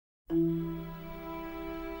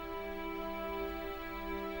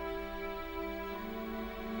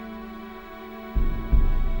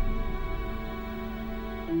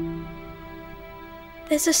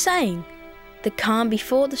There's a saying, the calm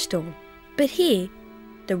before the storm. But here,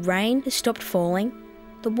 the rain has stopped falling,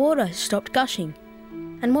 the water has stopped gushing,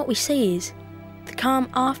 and what we see is the calm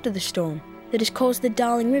after the storm that has caused the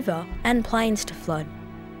Darling River and plains to flood.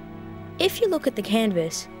 If you look at the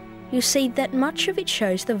canvas, you'll see that much of it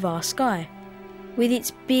shows the vast sky, with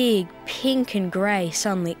its big pink and grey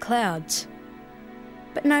sunlit clouds.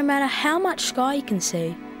 But no matter how much sky you can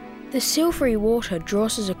see, the silvery water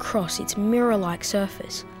draws us across its mirror-like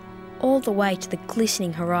surface, all the way to the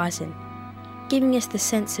glistening horizon, giving us the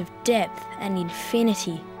sense of depth and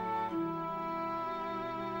infinity.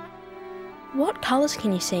 What colours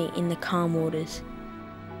can you see in the calm waters?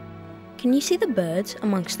 Can you see the birds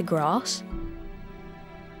amongst the grass?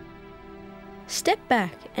 Step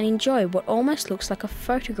back and enjoy what almost looks like a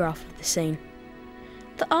photograph of the scene.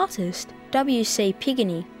 The artist, W.C.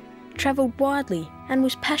 Piggany, travelled widely and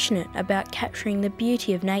was passionate about capturing the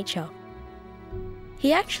beauty of nature.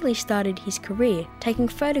 He actually started his career taking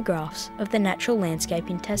photographs of the natural landscape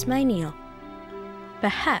in Tasmania.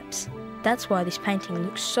 Perhaps that's why this painting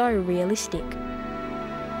looks so realistic.